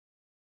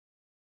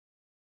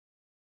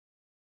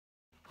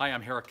Hi,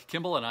 I'm Herrick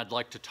Kimball, and I'd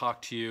like to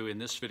talk to you in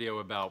this video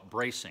about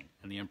bracing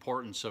and the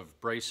importance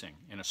of bracing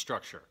in a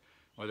structure.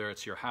 Whether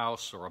it's your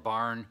house or a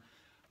barn,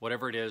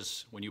 whatever it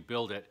is, when you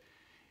build it,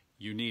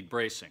 you need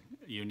bracing.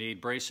 You need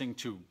bracing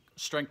to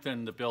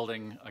strengthen the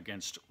building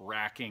against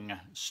racking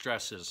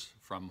stresses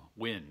from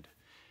wind,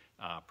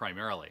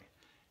 primarily.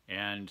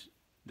 And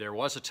there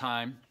was a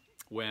time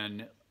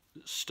when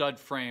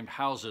stud-framed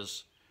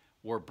houses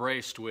were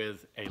braced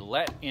with a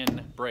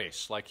let-in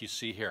brace, like you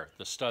see here.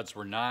 The studs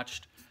were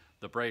notched.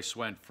 The brace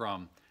went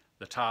from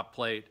the top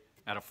plate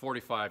at a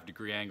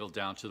 45-degree angle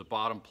down to the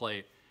bottom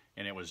plate,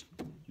 and it was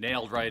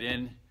nailed right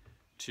in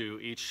to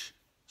each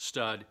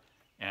stud,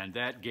 and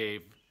that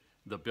gave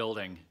the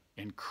building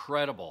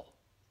incredible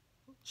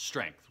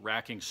strength,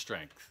 racking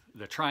strength.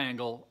 The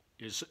triangle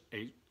is,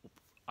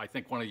 I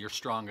think, one of your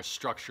strongest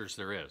structures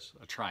there is,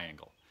 a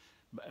triangle.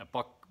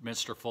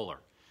 Buckminster Fuller,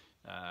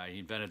 he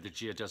invented the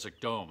geodesic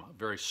dome, a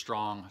very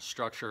strong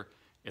structure.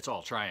 It's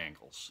all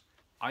triangles.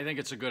 I think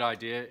it's a good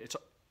idea. It's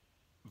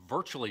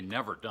virtually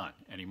never done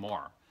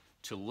anymore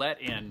to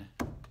let in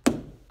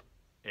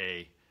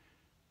a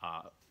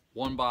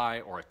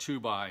 1x or a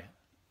 2x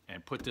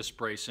and put this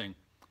bracing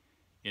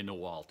in the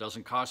wall.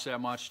 Doesn't cost that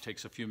much,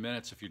 takes a few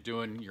minutes. If you're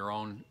doing your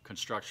own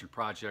construction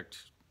project,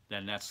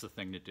 then that's the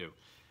thing to do.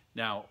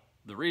 Now,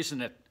 the reason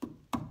that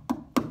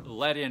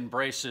let-in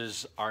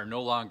braces are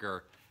no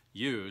longer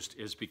used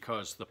is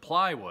because the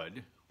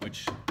plywood,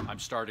 which I'm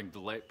starting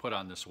to put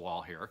on this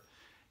wall here,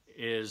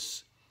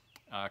 is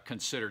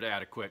considered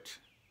adequate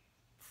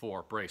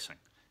for bracing,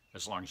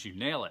 as long as you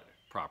nail it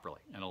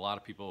properly. And a lot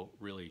of people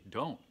really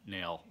don't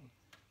nail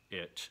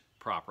it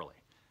properly.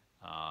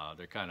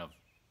 They kind of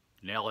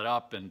nail it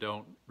up and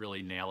don't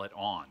really nail it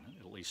on,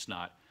 at least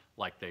not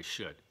like they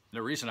should.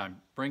 The reason I'm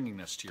bringing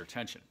this to your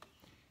attention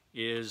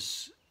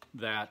is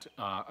that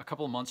a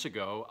couple of months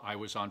ago, I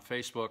was on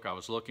Facebook. I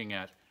was looking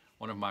at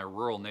one of my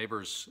rural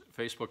neighbors'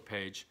 Facebook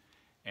page,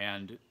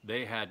 and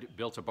they had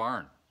built a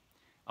barn,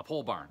 a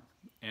pole barn,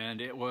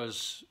 and it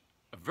was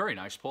a very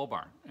nice pole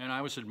barn. And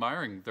I was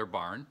admiring their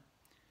barn,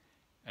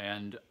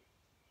 and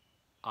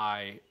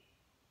I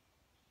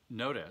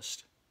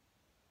noticed,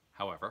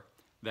 however,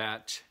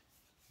 that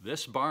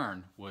this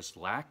barn was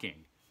lacking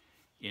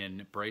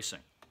in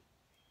bracing.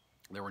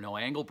 There were no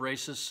angle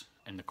braces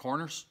in the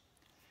corners.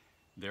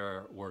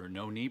 There were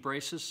no knee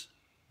braces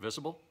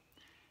visible,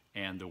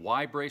 and the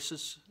Y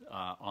braces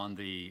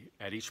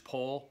at each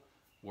pole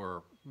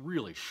were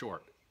really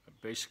short.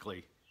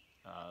 Basically,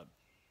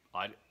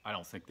 I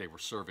don't think they were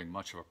serving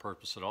much of a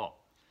purpose at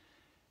all,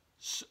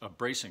 a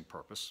bracing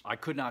purpose. I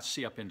could not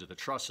see up into the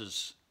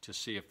trusses to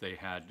see if they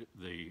had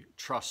the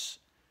trusses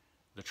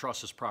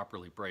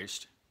properly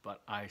braced,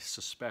 but I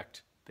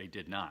suspect they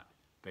did not,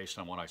 based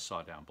on what I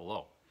saw down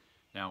below.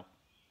 Now,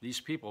 these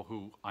people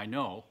who I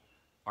know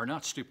are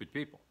not stupid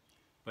people,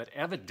 but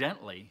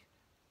evidently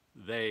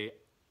they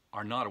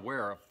are not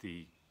aware of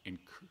the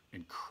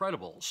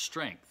incredible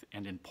strength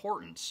and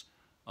importance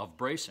of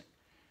bracing,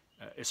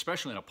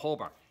 especially in a pole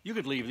barn. You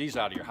could leave these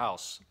out of your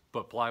house,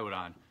 put plywood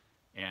on,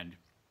 and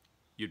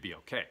you'd be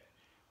okay.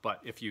 But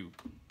if you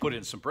put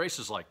in some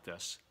braces like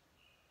this,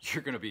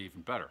 you're going to be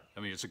even better. I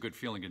mean, it's a good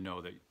feeling to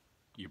know that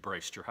you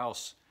braced your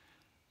house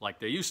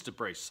like they used to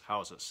brace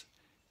houses.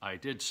 I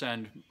did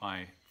send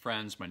my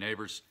friends, my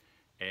neighbors,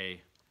 a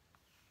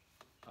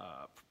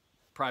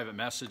private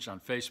message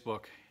on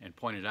Facebook and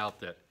pointed out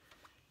that,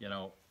 you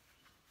know,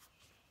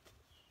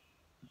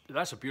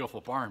 that's a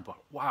beautiful barn, but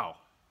wow,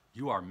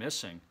 you are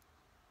missing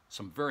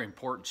some very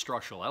important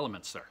structural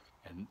elements there.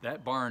 And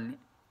that barn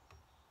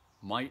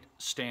might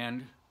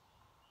stand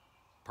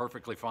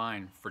perfectly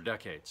fine for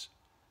decades,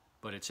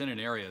 but it's in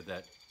an area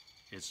that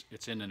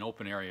it's in an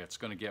open area. It's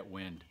going to get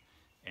wind,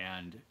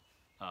 and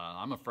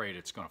I'm afraid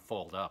it's going to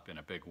fold up in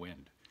a big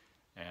wind.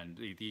 And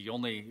the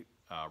only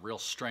real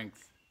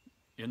strength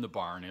in the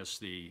barn is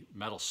the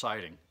metal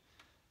siding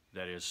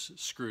that is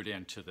screwed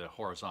into the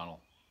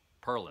horizontal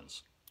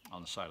purlins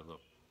on the side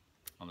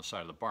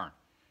of the barn.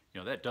 You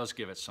know, that does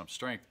give it some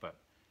strength, but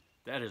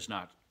that is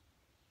not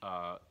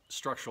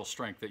structural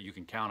strength that you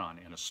can count on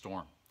in a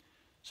storm.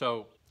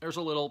 So there's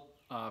a little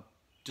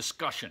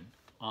discussion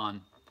on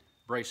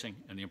bracing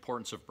and the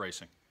importance of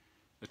bracing.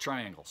 The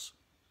triangles.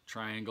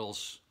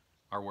 Triangles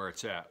are where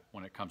it's at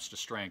when it comes to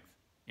strength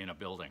in a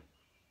building.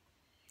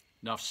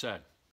 Enough said.